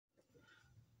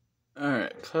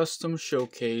Alright, custom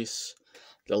showcase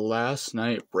the last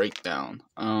night breakdown.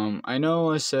 I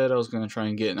know I said I was gonna try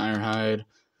and get an Ironhide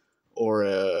or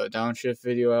a downshift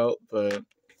video out, but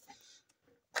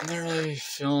I'm not really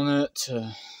feeling it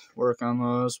to work on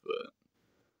those, but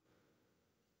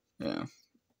yeah.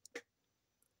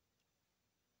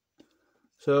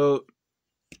 So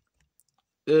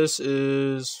this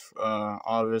is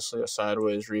obviously a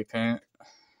sideways repaint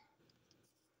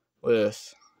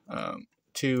with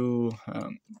two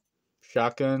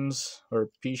shotguns or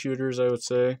pea shooters, I would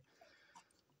say.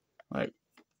 Like,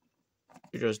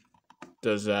 it just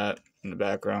does that in the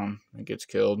background and gets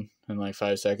killed in like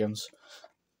 5 seconds.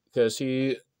 Because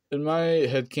he, in my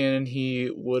headcanon,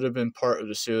 he would have been part of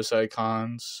the Suicide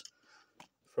Cons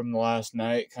from the last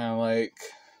night, kind of like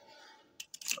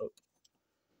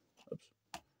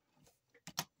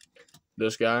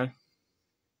this guy.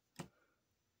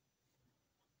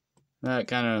 That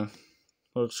kind of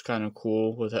looks kind of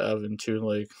cool with having two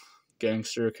like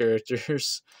gangster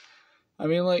characters. I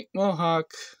mean, like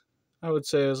Mohawk, I would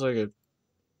say is like a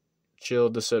chill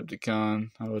Decepticon.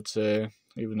 I would say,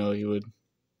 even though he would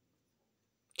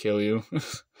kill you.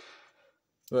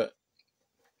 But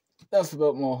enough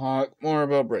about Mohawk. More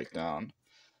about Breakdown.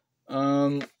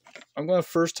 I'm gonna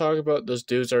first talk about this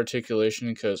dude's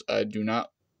articulation because I do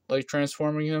not like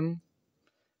transforming him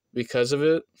because of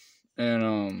it,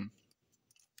 and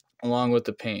along with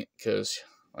the paint, because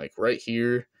like right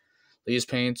here, these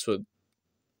paints would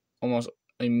almost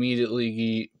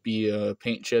immediately be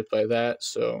paint chipped by that.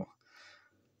 So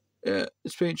yeah,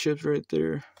 it's paint chipped right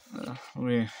there. Let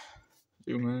me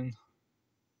zoom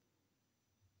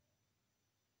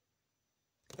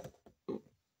in.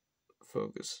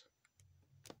 Focus.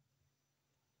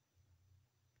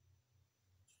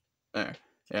 There.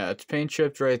 Yeah, it's paint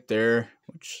chipped right there,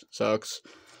 which sucks,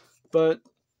 but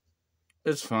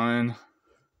it's fine.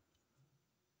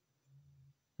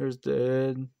 There's the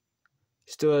head.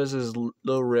 He still has his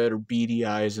little red or beady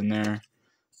eyes in there.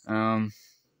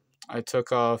 I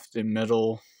took off the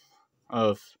middle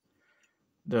of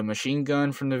the machine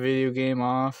gun from the video game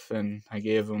off, and I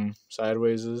gave him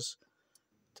sidewayses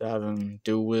to have him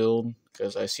dual wield,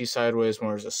 because I see sideways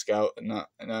more as a scout and not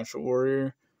a natural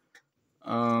warrior.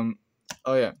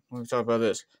 Oh yeah, let me talk about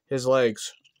this. His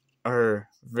legs are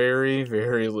very,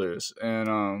 very loose, and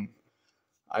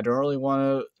I don't really want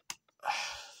to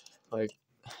like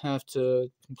have to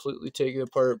completely take it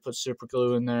apart, put super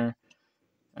glue in there,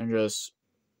 and just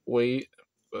wait.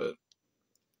 But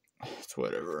it's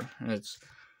whatever.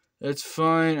 It's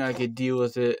fine. I could deal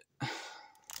with it.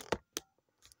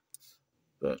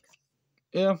 But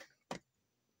yeah,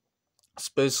 it's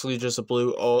basically just a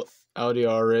blue Audi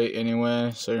R8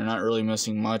 anyway, so you're not really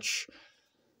missing much.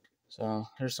 So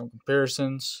here's some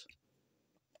comparisons.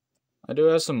 I do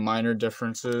have some minor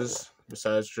differences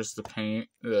besides just the paint.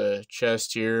 The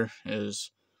chest here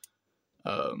is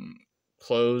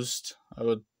closed.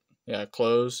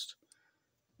 Closed.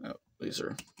 Oh, these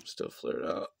are still flared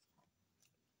out.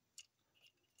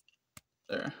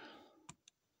 There.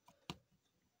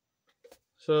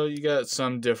 So you got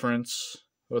some difference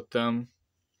with them.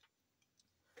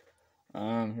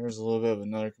 Here's a little bit of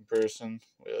another comparison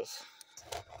with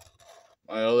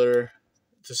my other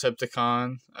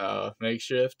Decepticon,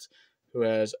 Makeshift, who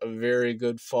has a very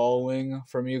good following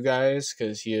from you guys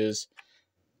because he is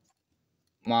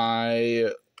my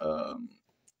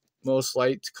most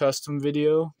liked custom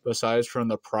video besides from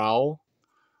the Prowl.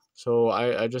 So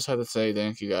I just have to say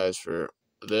thank you guys for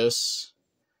this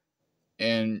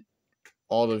and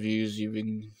all the views you've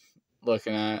been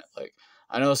looking at. Like,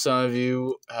 I know some of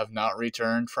you have not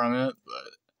returned from it,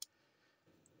 but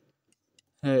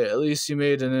hey, at least you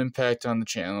made an impact on the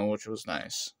channel, which was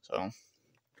nice. So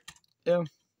yeah,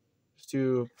 just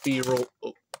do B-list,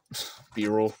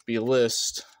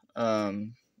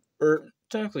 or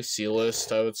technically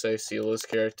C-list. I would say C-list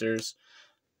characters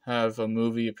have a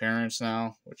movie appearance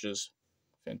now, which is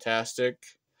fantastic.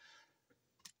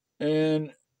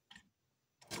 And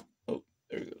oh,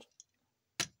 there he goes.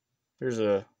 Here's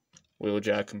a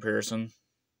Wheeljack comparison.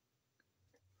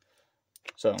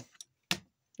 So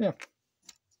yeah.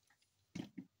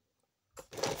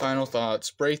 Final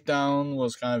thoughts. Breakdown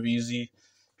was kind of easy.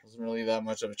 It wasn't really that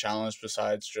much of a challenge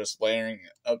besides just layering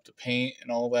up the paint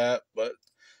and all that, but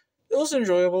it was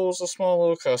enjoyable. It was a small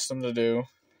little custom to do.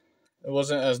 It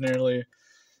wasn't as nearly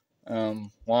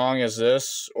long as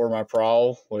this or my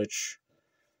Prowl, which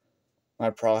my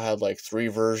Prowl had like 3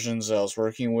 versions I was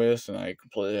working with, and I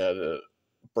completely had to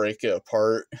break it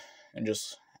apart and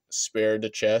just spare the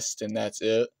chest, and that's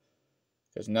it,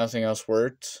 because nothing else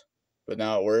worked. But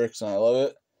now it works, and I love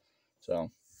it.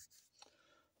 So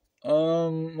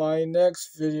My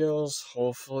next videos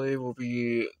hopefully will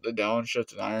be the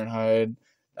Downshift and Ironhide.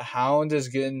 The Hound is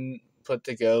getting put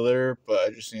together, but I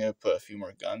just need to put a few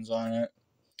more guns on it.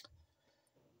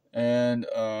 And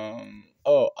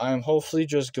I'm hopefully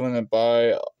just going to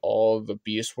buy all the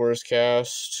Beast Wars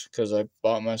cast because I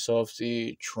bought myself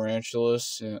the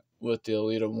Tarantulas with the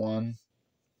Elite of 1.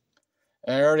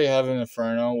 And I already have an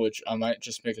Inferno, which I might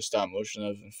just make a stop motion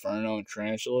of Inferno and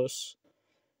Tarantulas.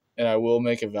 And I will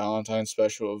make a Valentine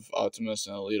special of Optimus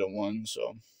and Elite of 1.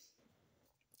 So,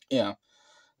 yeah,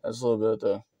 that's a little bit of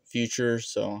the future.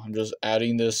 So, I'm just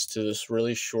adding this to this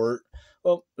really short.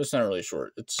 Well, it's not really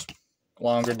short. It's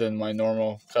longer than my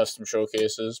normal custom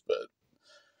showcases, but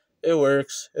it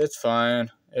works. It's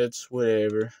fine. It's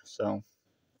whatever. So,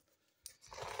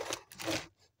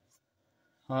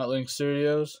 Hotlink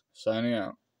Studios, signing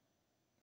out.